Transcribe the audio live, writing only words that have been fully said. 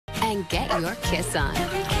and get your kiss on.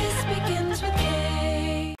 Every kiss begins with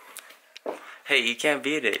K. Hey, you can't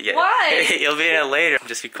beat it yet. Why? You'll beat it later.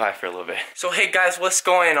 Just be quiet for a little bit. So hey guys, what's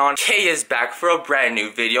going on? Kay is back for a brand new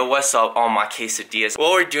video. What's up, all my quesadillas?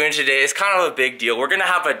 What we're doing today is kind of a big deal. We're gonna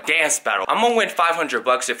have a dance battle. I'm gonna win 500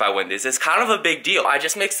 bucks if I win this. It's kind of a big deal. I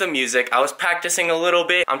just mixed the music. I was practicing a little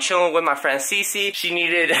bit. I'm chilling with my friend Cece. She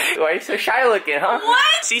needed... Why are you so shy looking, huh?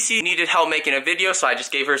 What? Cece needed help making a video, so I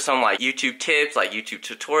just gave her some like YouTube tips, like YouTube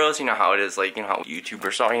tutorials. You know how it is, like, you know how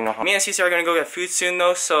YouTubers are, you know how... Me and Cece are gonna go get food soon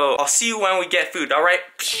though, so I'll see you when we get food, alright?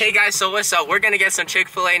 Hey guys, so what's up? We're gonna get some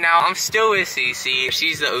Chick-fil-A now. I'm still with Cece.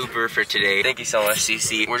 She's the Uber for today. Thank you so much,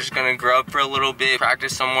 Cece. We're just gonna grow up for a little bit,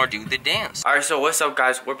 practice some more, do the dance. Alright, so what's up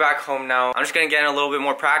guys? We're back home now. I'm just gonna get in a little bit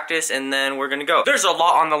more practice and then we're gonna go. There's a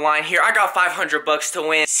lot on the line here. I got 500 bucks to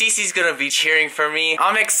win. Cece's gonna be cheering for me.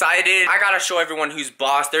 I'm excited. I gotta show everyone who's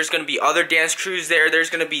boss. There's gonna be other dance crews there.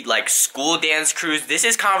 There's gonna be like school dance crews. This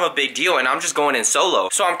is kind of a big deal and I'm just going in solo.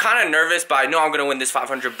 So I'm kind of nervous, but I know I'm gonna win this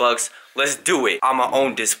 500 bucks. Let's do it. I'ma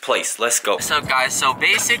own this place. Let's go. What's up guys? So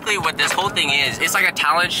basically what this whole thing is, it's like a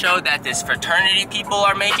talent show that this fraternity people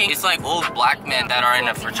are making. It's like old black men that are in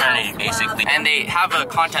a fraternity basically. And they have a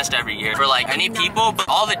contest every year for like any people, but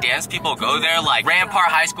all the dance people go there, like Rampart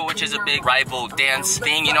High School, which is a big rival dance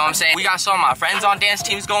thing, you know what I'm saying? We got some of my friends on dance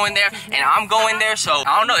teams going there and I'm going there, so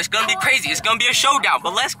I don't know, it's gonna be crazy. It's gonna be a showdown,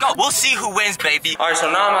 but let's go. We'll see who wins, baby. Alright,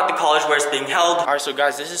 so now I'm at the college where it's being held. Alright, so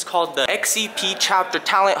guys, this is called the XCP Chapter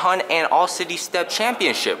Talent Hunt and All City Step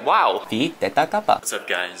Championship. Wow. What's up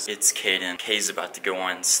guys? It's Caden. Kay's about to go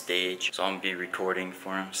on stage, so I'm gonna be recording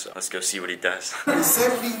for him. So let's go see what he does.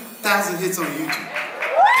 70,000 hits on YouTube.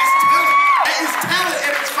 That's talent. That is talent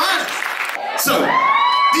at its finest. So,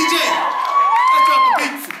 DJ, let's drop the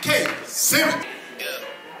beat for K. 70.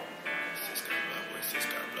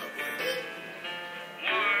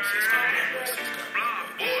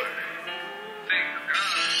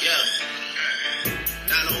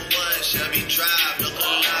 Chevy drive, look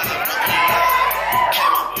alive,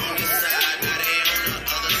 came up on this side, now they on the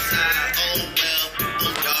other side. Oh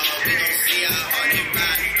well, dog, we gon' see how hard they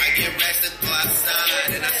ride. I get racks to go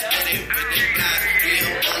outside, and I split it with the guys. We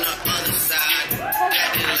up on the other side,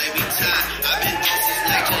 acting like we tied. I've been gone since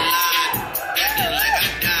like July, acting like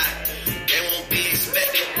I died. They won't be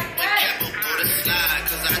expecting when Capo go to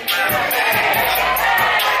slide, cause I I'm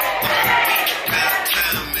a beat around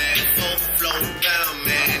town, man, full flow down,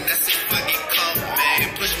 man. That's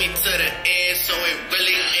push me to the edge, so it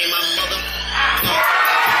really ain't my mother.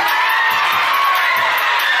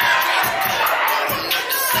 I'm not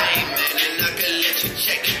the same, man, and I can let you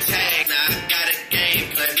check the tag. Now I got a game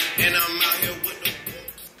plan, and I'm out here with the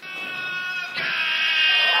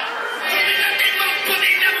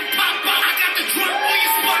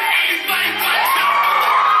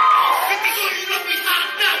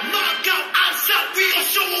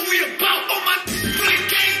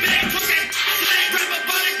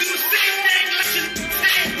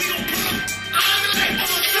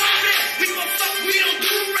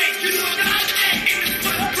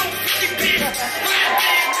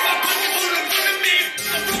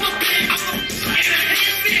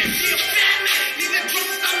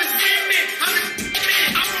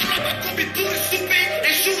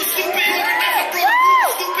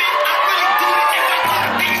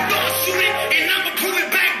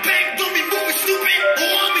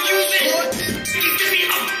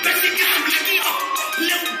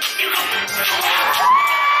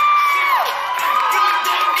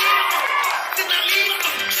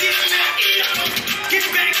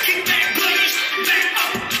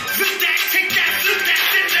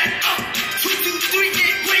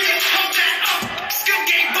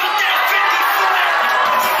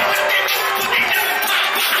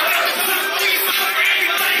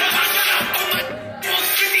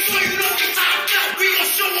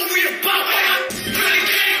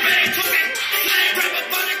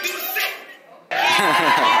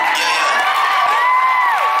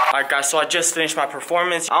Alright guys, so I just finished my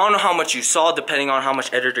performance. I don't know how much you saw depending on how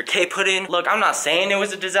much editor K put in. Look, I'm not saying it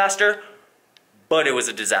was a disaster, but it was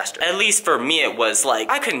a disaster. At least for me it was. Like,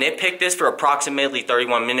 I could nitpick this for approximately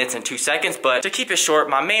 31 minutes and 2 seconds, but to keep it short,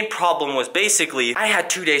 my main problem was basically, I had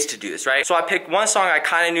 2 days to do this, right? So I picked one song I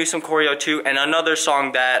kind of knew some choreo to, and another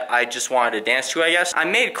song that I just wanted to dance to, I guess. I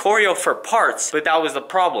made choreo for parts, but that was the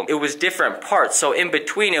problem. It was different parts, so in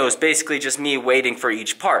between it was basically just me waiting for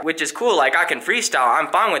each part, which is cool. Like, I can freestyle,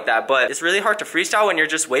 I'm fine with that, but it's really hard to freestyle when you're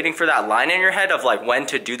just waiting for that line in your head of like when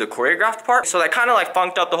to do the choreographed part. So that kind of like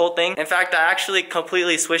funked up the whole thing. In fact, I actually actually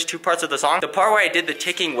completely switched two parts of the song. The part where I did the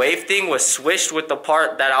ticking wave thing was switched with the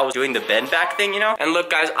part that I was doing the bend back thing, you know? And look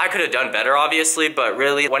guys, I could have done better obviously, but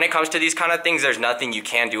really when it comes to these kind of things, there's nothing you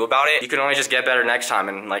can do about it. You can only just get better next time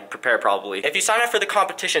and like prepare probably. If you sign up for the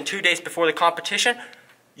competition 2 days before the competition,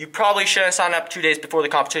 you probably shouldn't sign up 2 days before the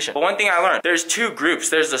competition. But one thing I learned, there's two groups.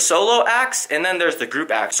 There's the solo acts and then there's the group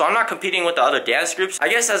acts. So I'm not competing with the other dance groups. I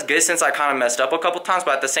guess that's good since I kind of messed up a couple times,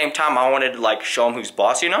 but at the same time, I wanted to like show them who's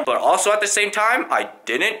boss, you know? But also at the same time, I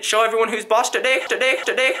didn't show everyone who's boss today.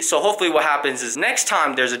 So hopefully what happens is next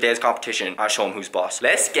time there's a dance competition, I show them who's boss.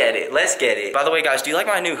 Let's get it, let's get it. By the way guys, do you like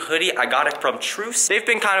my new hoodie? I got it from Truce. They've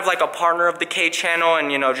been kind of like a partner of the K channel and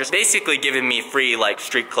you know, just basically giving me free like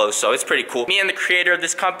street clothes. So it's pretty cool. Me and the creator of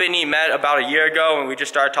this company met about a year ago and we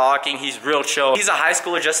just started talking. He's real chill. He's a high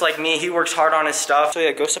schooler just like me. He works hard on his stuff. So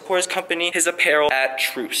yeah, go support his company, his apparel at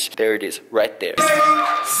Truce. There it is, right there. There we go, baby.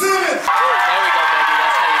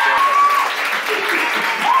 That's how you do it.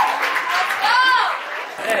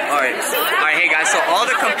 Alright, hey guys, so all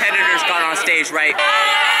the competitors got on stage, right?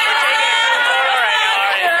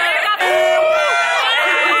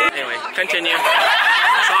 Anyway, continue.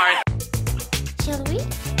 Sorry.